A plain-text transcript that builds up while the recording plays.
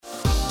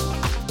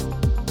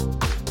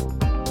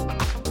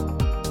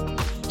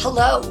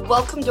Hello,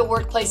 welcome to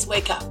Workplace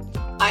Wake Up.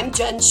 I'm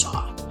Jen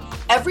Shaw.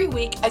 Every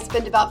week, I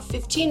spend about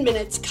 15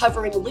 minutes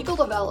covering legal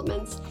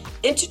developments,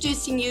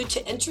 introducing you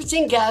to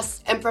interesting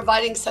guests, and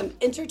providing some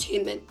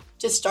entertainment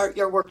to start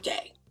your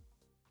workday.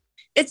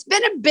 It's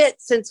been a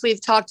bit since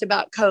we've talked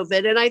about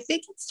COVID, and I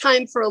think it's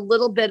time for a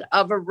little bit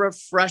of a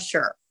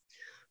refresher.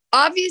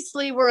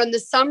 Obviously, we're in the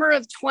summer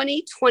of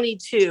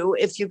 2022,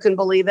 if you can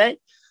believe it.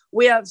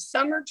 We have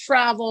summer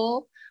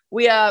travel.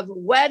 We have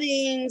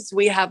weddings,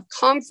 we have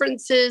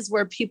conferences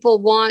where people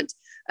want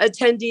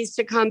attendees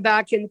to come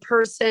back in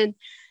person,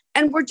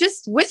 and we're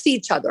just with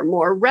each other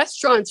more.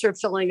 Restaurants are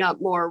filling up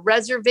more.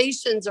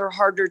 Reservations are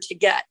harder to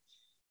get.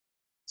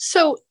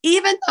 So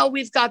even though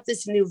we've got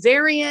this new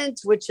variant,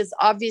 which is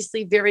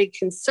obviously very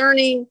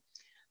concerning,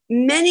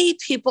 many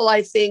people,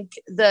 I think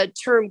the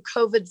term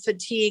COVID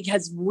fatigue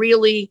has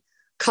really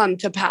come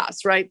to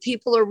pass, right?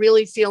 People are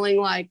really feeling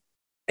like,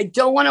 I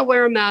don't want to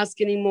wear a mask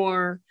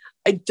anymore.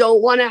 I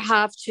don't want to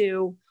have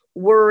to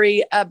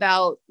worry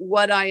about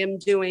what I am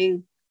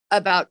doing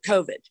about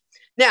COVID.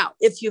 Now,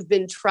 if you've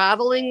been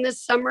traveling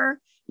this summer,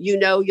 you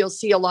know you'll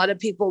see a lot of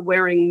people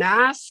wearing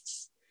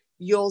masks.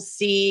 You'll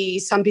see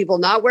some people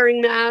not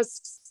wearing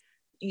masks.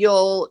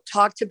 You'll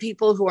talk to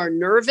people who are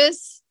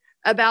nervous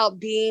about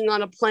being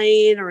on a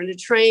plane or in a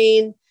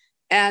train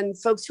and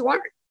folks who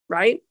aren't,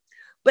 right?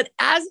 But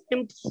as an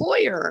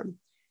employer,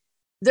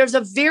 there's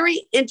a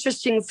very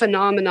interesting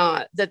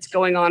phenomena that's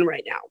going on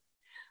right now.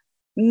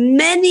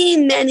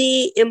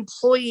 Many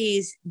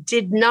employees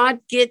did not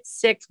get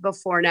sick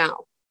before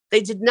now.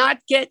 They did not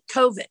get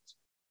COVID.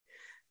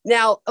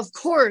 Now, of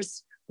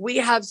course, we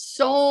have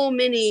so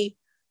many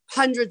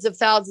hundreds of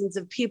thousands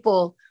of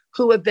people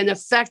who have been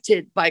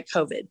affected by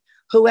COVID,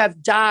 who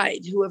have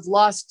died, who have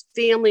lost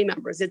family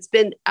members. It's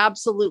been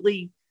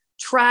absolutely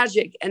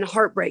tragic and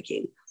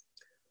heartbreaking.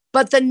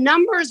 But the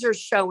numbers are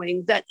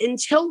showing that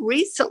until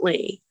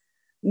recently,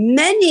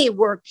 many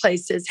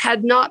workplaces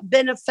had not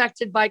been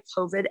affected by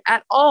COVID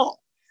at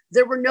all.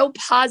 There were no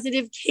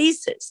positive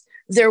cases.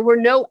 There were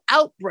no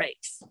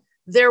outbreaks.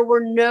 There were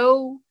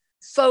no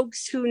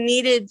folks who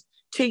needed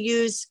to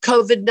use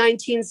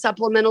COVID-19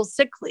 supplemental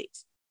sick leave.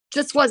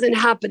 Just wasn't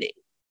happening.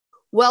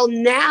 Well,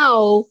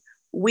 now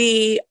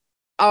we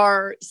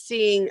are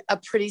seeing a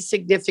pretty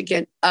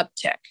significant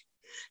uptick.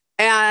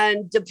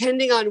 And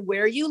depending on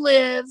where you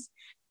live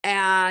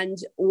and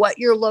what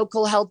your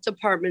local health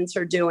departments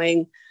are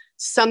doing,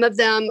 some of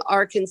them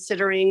are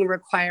considering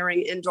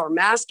requiring indoor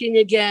masking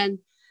again.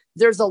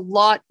 There's a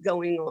lot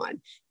going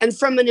on. And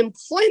from an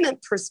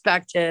employment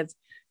perspective,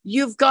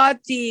 you've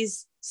got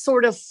these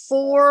sort of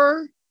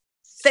four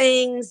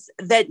things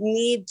that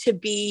need to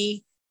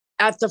be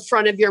at the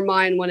front of your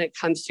mind when it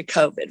comes to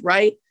COVID,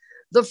 right?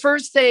 The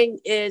first thing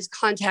is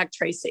contact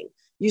tracing.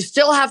 You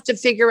still have to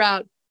figure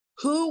out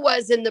who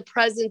was in the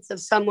presence of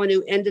someone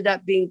who ended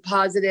up being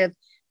positive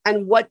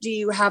and what do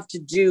you have to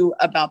do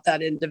about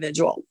that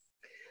individual.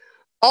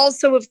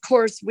 Also, of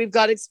course, we've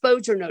got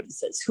exposure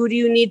notices. Who do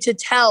you need to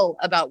tell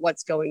about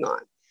what's going on?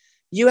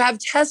 You have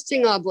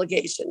testing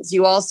obligations.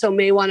 You also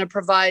may want to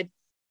provide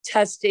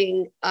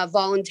testing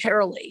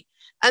voluntarily.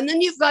 And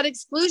then you've got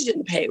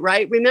exclusion pay,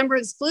 right? Remember,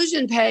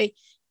 exclusion pay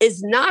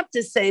is not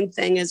the same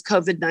thing as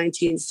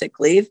COVID-19 sick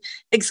leave.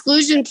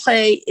 Exclusion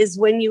pay is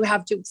when you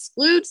have to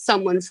exclude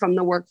someone from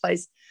the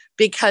workplace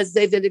because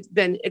they've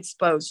been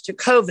exposed to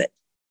COVID.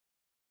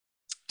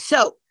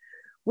 So,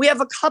 we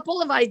have a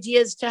couple of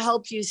ideas to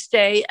help you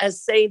stay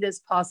as sane as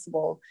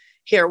possible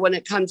here when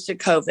it comes to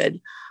COVID.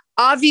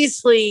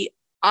 Obviously,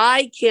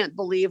 I can't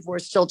believe we're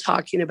still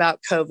talking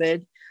about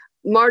COVID.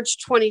 March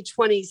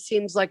 2020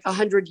 seems like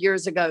 100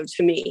 years ago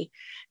to me.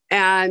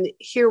 And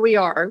here we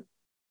are.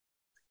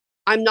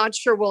 I'm not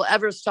sure we'll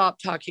ever stop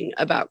talking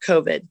about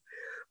COVID.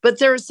 But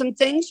there are some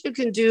things you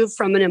can do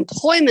from an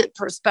employment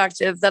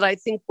perspective that I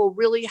think will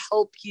really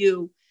help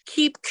you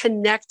keep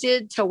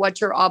connected to what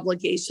your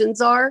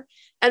obligations are.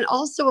 And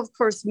also, of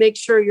course, make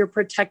sure you're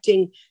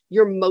protecting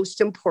your most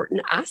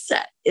important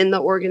asset in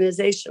the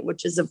organization,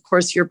 which is, of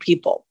course, your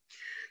people.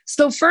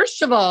 So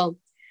first of all,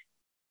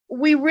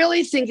 we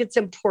really think it's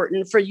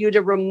important for you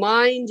to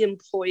remind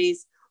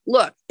employees,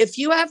 look, if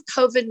you have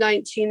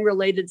COVID-19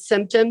 related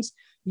symptoms,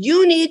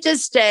 you need to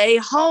stay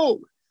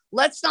home.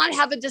 Let's not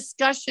have a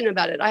discussion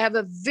about it. I have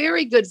a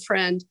very good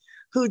friend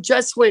who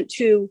just went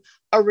to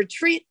a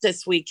retreat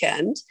this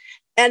weekend,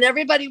 and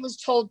everybody was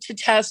told to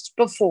test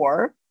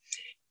before.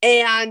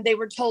 And they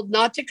were told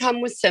not to come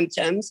with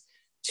symptoms.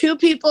 2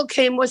 people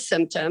came with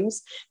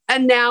symptoms.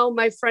 And now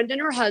my friend and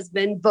her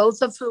husband,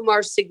 both of whom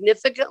are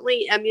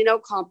significantly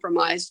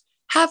immunocompromised,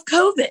 have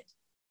COVID.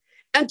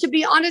 And to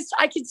be honest,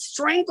 I could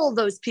strangle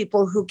those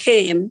people who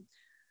came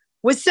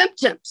with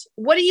symptoms.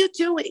 What are you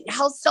doing?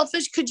 How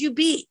selfish could you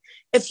be?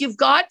 If you've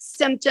got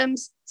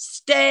symptoms,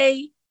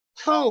 stay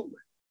home.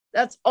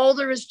 That's all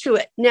there is to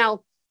it.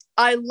 Now,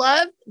 I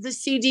love the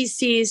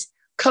CDC's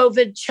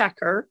COVID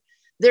checker.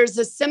 There's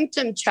a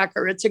symptom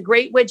checker. It's a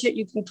great widget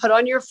you can put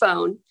on your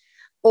phone,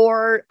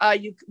 or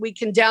we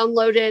can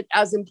download it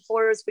as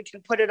employers. We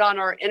can put it on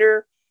our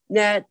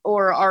internet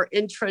or our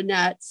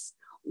intranets,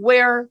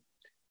 where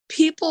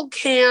people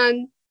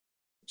can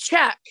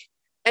check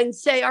and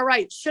say, all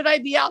right, should I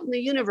be out in the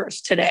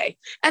universe today?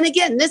 And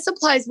again, this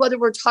applies whether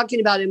we're talking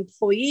about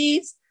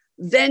employees,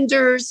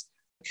 vendors,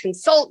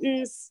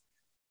 consultants,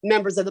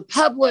 members of the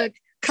public,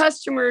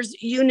 customers,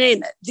 you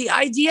name it. The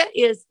idea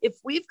is if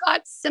we've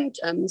got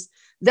symptoms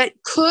that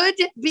could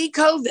be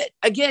COVID,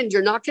 again,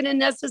 you're not going to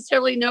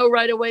necessarily know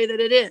right away that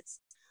it is.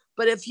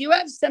 But if you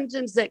have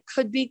symptoms that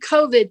could be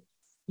COVID,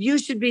 you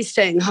should be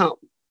staying home.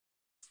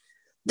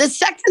 The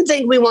second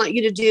thing we want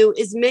you to do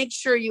is make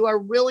sure you are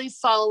really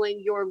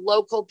following your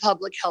local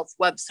public health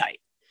website,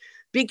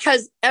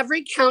 because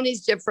every county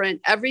is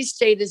different. Every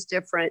state is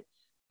different.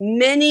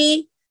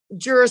 Many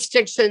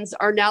jurisdictions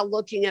are now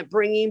looking at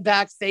bringing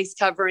back face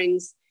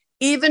coverings,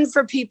 even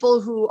for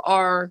people who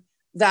are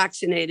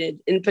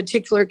vaccinated in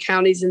particular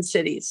counties and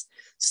cities.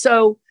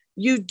 So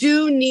you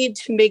do need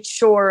to make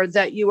sure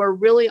that you are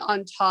really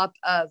on top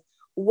of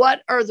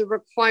what are the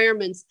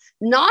requirements,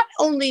 not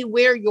only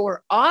where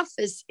your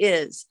office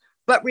is,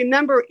 but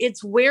remember,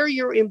 it's where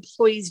your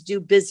employees do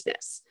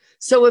business.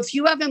 So if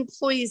you have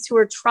employees who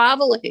are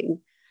traveling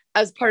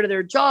as part of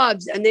their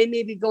jobs and they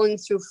may be going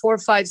through 4,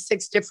 5,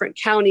 6 different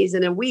counties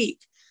in a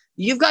week,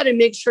 you've got to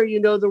make sure you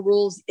know the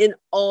rules in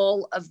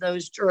all of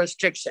those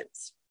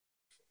jurisdictions.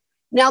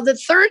 Now, the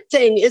third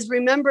thing is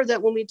remember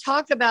that when we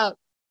talk about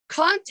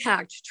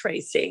contact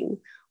tracing,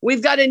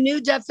 we've got a new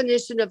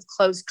definition of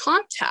close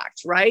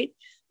contact, right?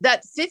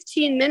 That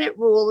 15-minute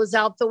rule is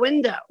out the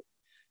window.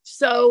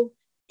 So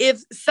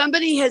if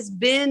somebody has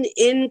been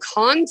in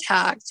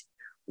contact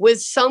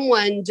with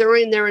someone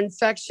during their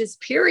infectious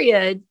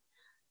period,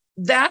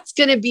 that's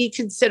going to be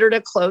considered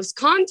a close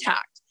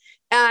contact.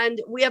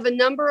 And we have a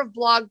number of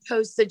blog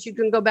posts that you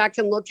can go back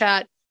and look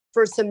at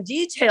for some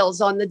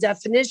details on the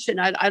definition.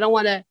 I don't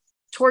want to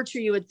torture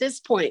you at this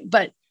point,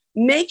 but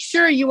make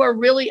sure you are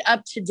really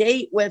up to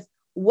date with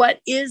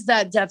what is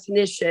that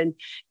definition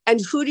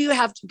and who do you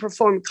have to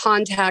perform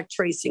contact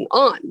tracing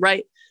on,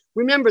 right?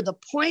 Remember, the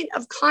point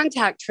of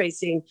contact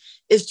tracing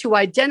is to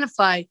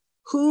identify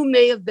who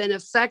may have been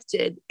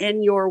affected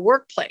in your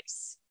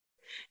workplace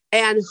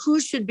and who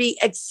should be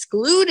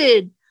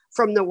excluded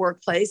from the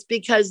workplace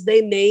because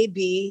they may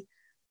be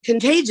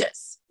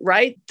contagious,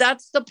 right?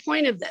 That's the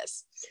point of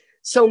this.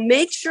 So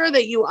make sure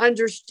that you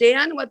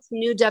understand what the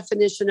new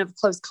definition of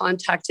close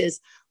contact is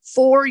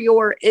for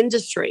your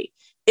industry.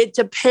 It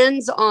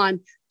depends on,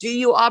 do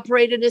you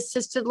operate an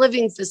assisted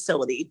living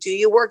facility? Do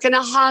you work in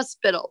a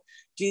hospital?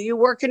 Do you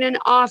work in an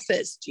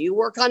office? Do you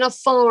work on a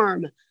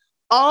farm?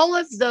 All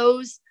of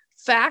those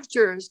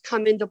factors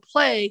come into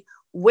play: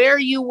 where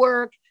you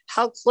work,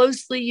 how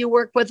closely you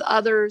work with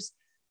others,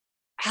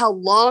 how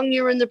long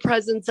you're in the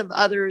presence of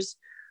others.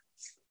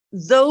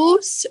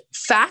 Those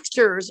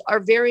factors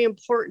are very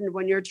important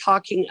when you're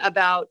talking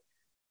about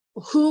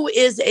who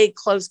is a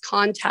close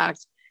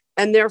contact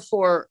and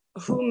therefore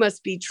who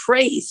must be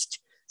traced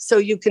so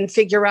you can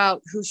figure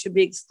out who should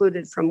be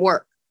excluded from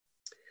work.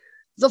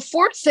 The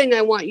fourth thing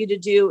I want you to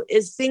do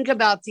is think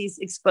about these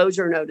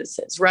exposure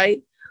notices,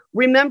 right?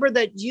 Remember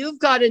that you've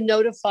got to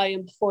notify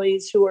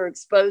employees who are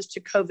exposed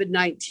to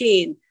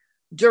COVID-19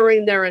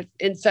 during their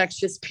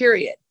infectious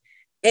period.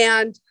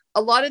 And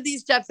a lot of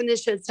these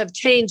definitions have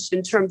changed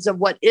in terms of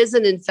what is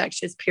an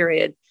infectious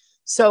period.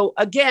 So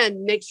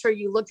again, make sure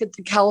you look at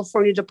the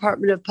California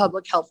Department of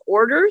Public Health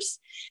orders,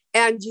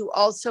 and you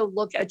also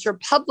look at your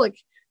public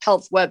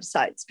health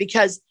websites,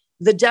 because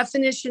the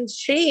definitions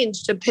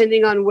change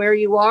depending on where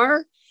you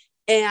are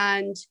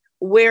and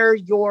where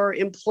your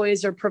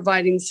employees are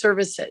providing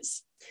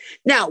services.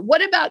 Now,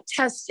 what about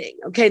testing?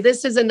 Okay,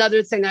 this is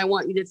another thing I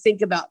want you to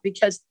think about,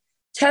 because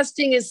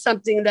testing is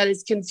something that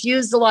has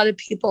confused a lot of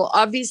people.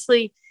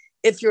 Obviously,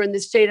 if you're in the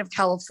state of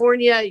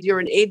California, you're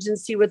an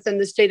agency within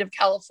the state of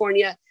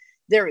California,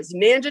 there is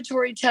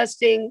mandatory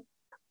testing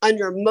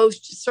under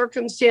most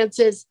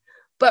circumstances.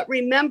 But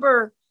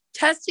remember,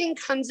 testing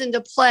comes into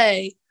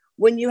play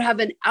when you have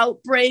an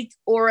outbreak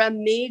or a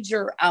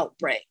major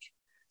outbreak.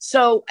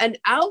 So an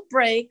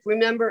outbreak,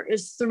 remember,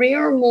 is 3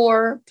 or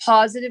more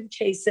positive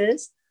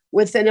cases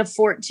within a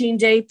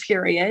 14-day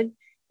period.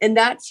 In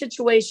that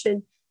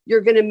situation,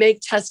 you're going to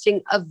make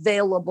testing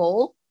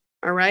available,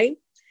 all right?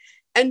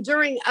 And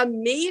during a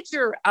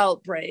major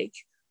outbreak,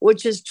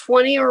 which is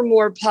 20 or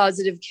more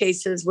positive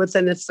cases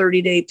within a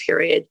 30-day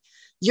period,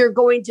 you're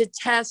going to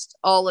test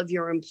all of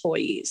your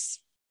employees,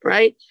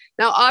 right?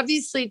 Now,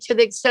 obviously, to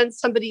the extent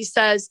somebody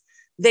says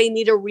they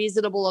need a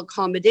reasonable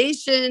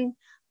accommodation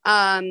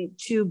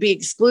to be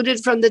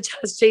excluded from the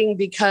testing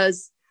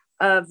because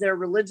of their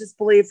religious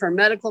belief or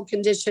medical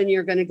condition,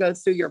 you're going to go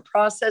through your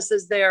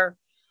processes there.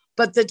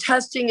 But the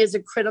testing is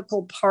a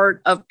critical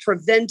part of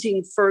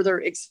preventing further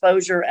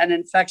exposure and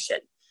infection.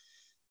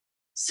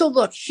 So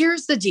look,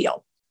 here's the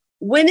deal.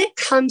 When it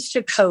comes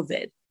to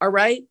COVID, all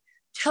right,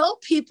 tell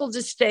people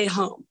to stay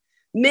home.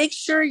 Make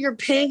sure you're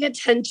paying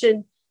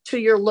attention to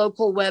your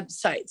local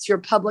websites, your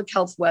public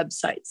health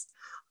websites.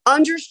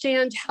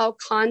 Understand how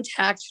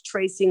contact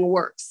tracing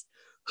works.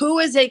 Who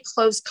is a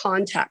close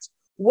contact?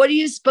 What are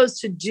you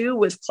supposed to do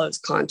with close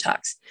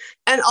contacts?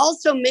 And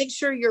also make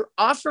sure you're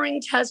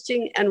offering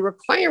testing and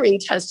requiring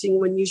testing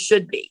when you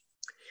should be.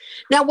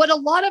 Now, what a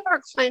lot of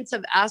our clients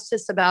have asked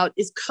us about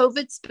is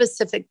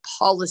COVID-specific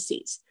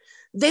policies.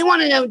 They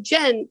want to know,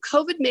 Jen,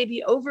 COVID may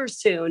be over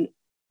soon.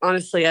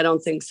 Honestly, I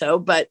don't think so,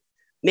 but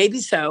maybe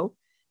so.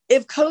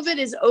 If COVID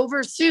is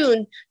over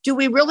soon, do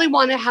we really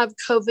want to have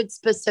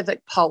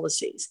COVID-specific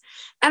policies?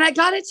 And I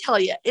got to tell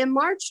you, in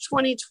March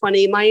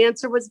 2020, my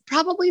answer was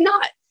probably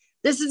not.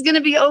 This is going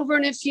to be over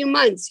in a few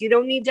months. You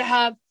don't need to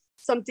have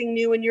something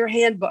new in your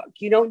handbook.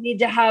 You don't need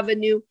to have a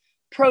new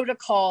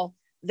protocol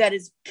that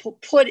is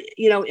put,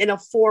 in a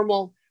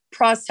formal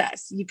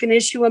process. You can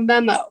issue a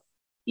memo.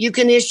 You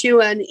can issue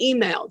an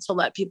email to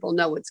let people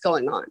know what's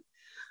going on.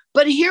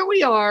 But here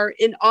we are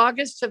in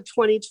August of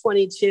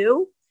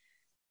 2022.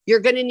 You're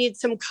going to need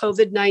some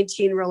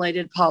COVID-19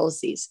 related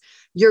policies.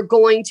 You're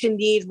going to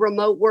need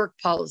remote work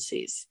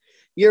policies.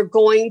 You're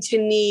going to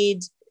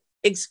need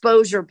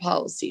exposure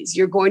policies.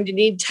 You're going to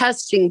need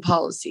testing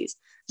policies.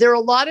 There are a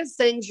lot of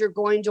things you're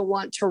going to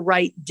want to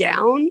write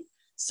down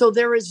so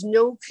there is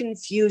no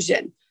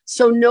confusion.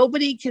 So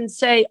nobody can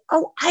say,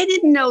 oh, I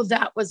didn't know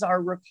that was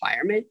our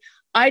requirement.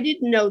 I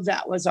didn't know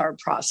that was our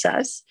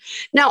process.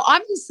 Now,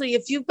 obviously,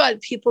 if you've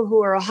got people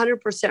who are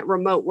 100%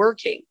 remote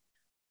working,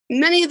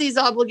 many of these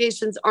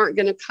obligations aren't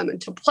going to come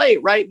into play,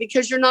 right?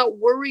 Because you're not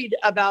worried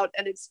about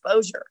an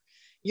exposure.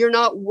 You're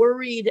not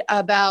worried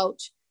about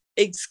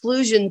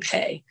exclusion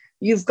pay.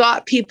 You've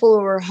got people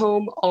who are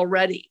home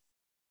already.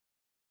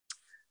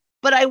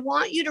 But I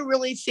want you to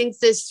really think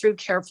this through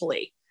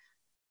carefully.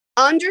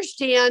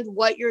 Understand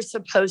what you're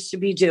supposed to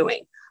be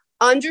doing.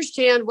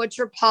 Understand what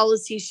your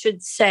policy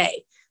should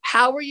say.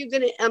 How are you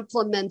going to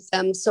implement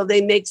them so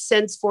they make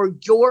sense for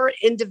your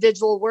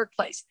individual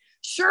workplace?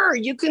 Sure,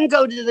 you can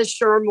go to the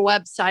SHRM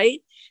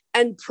website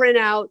and print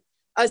out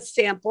a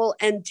sample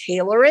and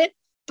tailor it,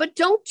 but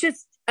don't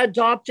just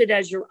adopt it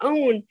as your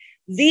own.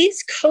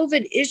 These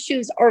COVID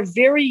issues are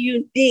very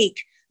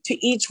unique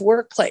to each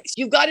workplace.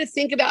 You've got to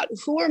think about,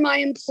 who are my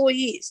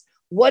employees?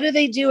 What do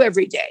they do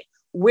every day?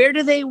 Where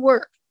do they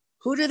work?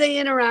 Who do they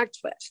interact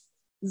with?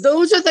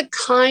 Those are the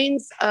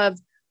kinds of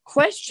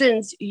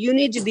questions you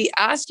need to be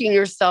asking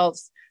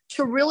yourselves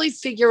to really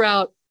figure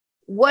out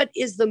what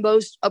is the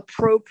most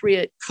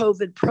appropriate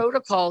COVID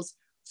protocols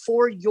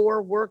for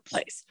your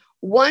workplace.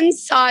 One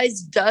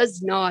size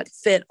does not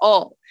fit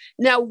all.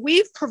 Now,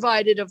 we've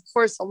provided, of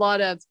course, a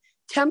lot of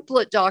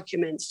template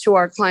documents to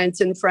our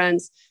clients and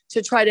friends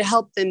to try to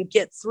help them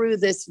get through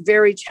this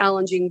very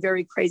challenging,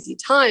 very crazy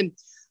time.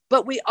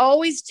 But we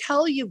always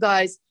tell you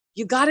guys,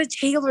 you got to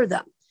tailor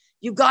them.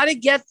 You got to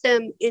get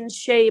them in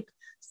shape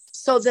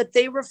so that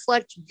they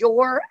reflect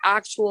your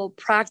actual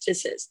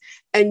practices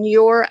and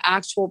your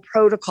actual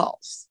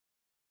protocols.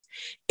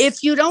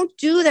 If you don't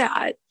do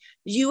that,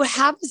 you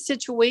have a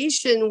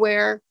situation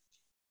where,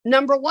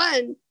 number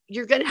one,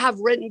 you're going to have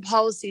written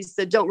policies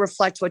that don't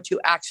reflect what you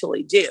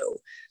actually do.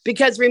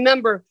 Because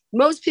remember,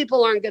 most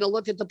people aren't going to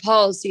look at the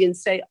policy and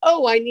say,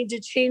 oh, I need to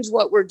change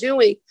what we're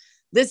doing.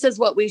 This is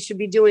what we should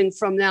be doing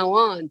from now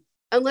on.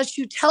 Unless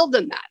you tell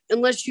them that,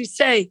 unless you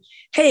say,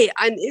 hey,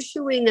 I'm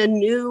issuing a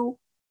new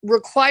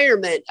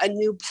requirement, a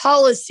new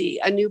policy,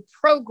 a new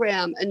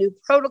program, a new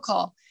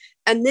protocol,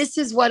 and this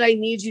is what I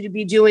need you to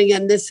be doing,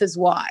 and this is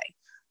why.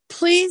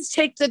 Please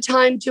take the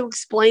time to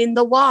explain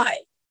the why.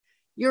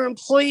 Your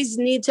employees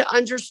need to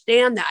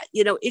understand that.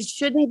 It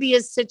shouldn't be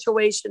a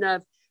situation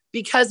of,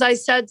 because I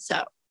said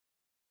so.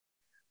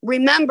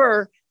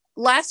 Remember,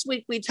 last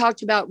week we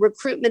talked about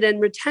recruitment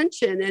and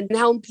retention and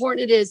how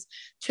important it is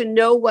to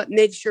know what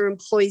makes your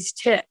employees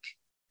tick.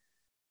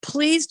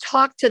 Please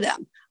talk to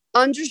them.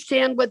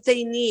 Understand what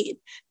they need.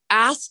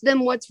 Ask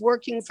them what's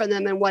working for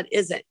them and what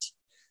isn't.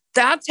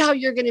 That's how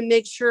you're going to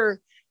make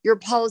sure your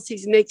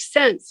policies make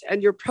sense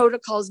and your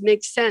protocols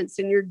make sense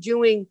and you're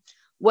doing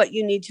what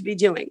you need to be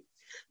doing.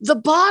 The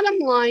bottom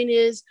line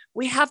is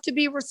we have to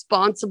be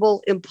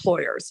responsible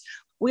employers.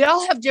 We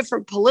all have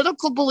different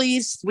political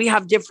beliefs. We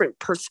have different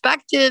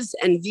perspectives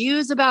and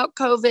views about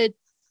COVID.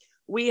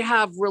 We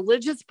have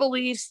religious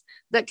beliefs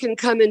that can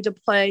come into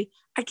play.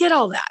 I get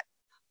all that.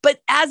 But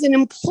as an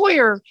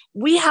employer,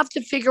 we have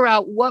to figure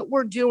out what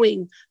we're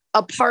doing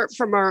apart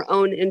from our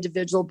own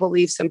individual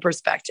beliefs and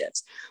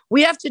perspectives.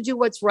 We have to do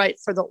what's right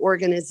for the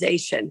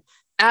organization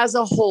as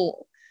a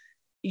whole.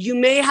 You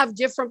may have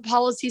different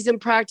policies and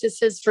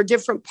practices for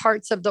different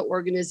parts of the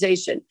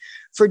organization,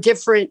 for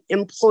different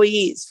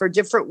employees, for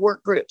different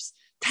work groups.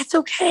 That's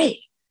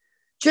okay.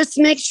 Just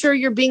make sure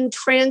you're being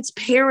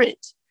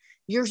transparent.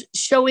 You're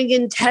showing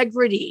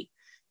integrity.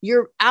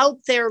 You're out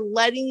there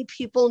letting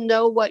people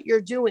know what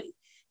you're doing.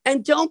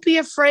 And don't be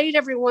afraid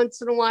every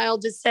once in a while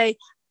to say,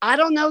 I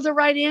don't know the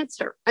right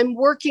answer. I'm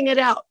working it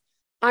out.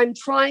 I'm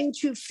trying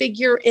to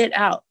figure it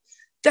out.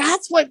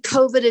 That's what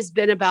COVID has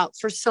been about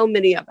for so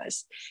many of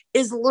us,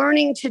 is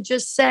learning to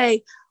just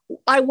say,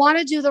 I want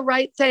to do the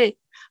right thing.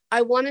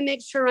 I want to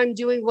make sure I'm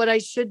doing what I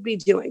should be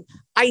doing.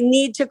 I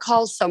need to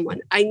call someone.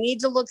 I need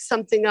to look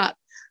something up.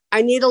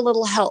 I need a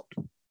little help.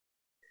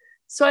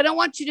 So I don't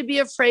want you to be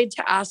afraid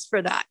to ask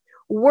for that.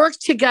 work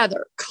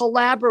together,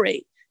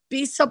 collaborate,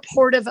 be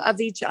supportive of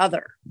each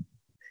other.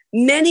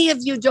 Many of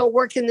you don't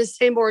work in the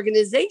same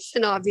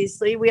organization,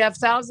 obviously. We have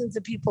thousands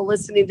of people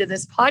listening to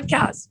this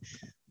podcast,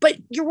 but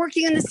you're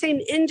working in the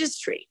same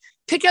industry.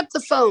 Pick up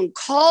the phone,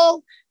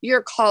 call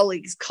your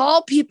colleagues,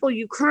 call people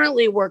you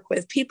currently work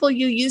with, people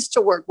you used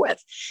to work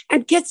with,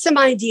 and get some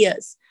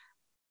ideas.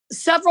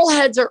 Several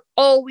heads are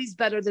always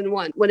better than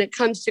one when it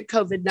comes to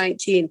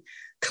COVID-19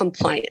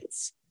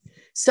 compliance.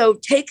 So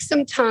take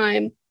some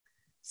time,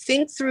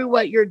 think through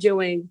what you're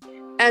doing,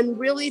 and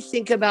really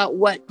think about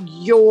what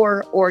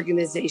your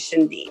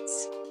organization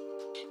needs.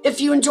 If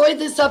you enjoyed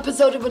this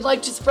episode and would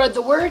like to spread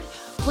the word,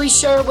 please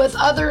share it with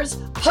others,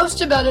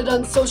 post about it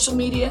on social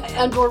media,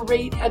 and/or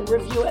rate and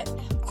review it.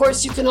 Of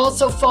course, you can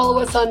also follow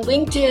us on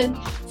LinkedIn,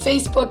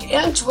 Facebook,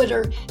 and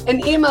Twitter,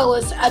 and email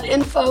us at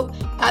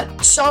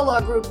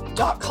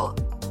info@shalawgroup.com.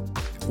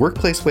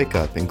 Workplace Wake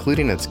Up,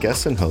 including its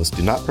guests and hosts,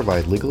 do not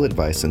provide legal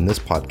advice in this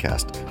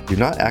podcast. Do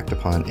not act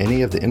upon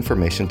any of the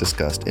information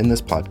discussed in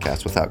this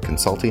podcast without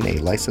consulting a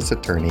licensed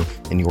attorney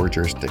in your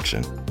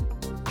jurisdiction.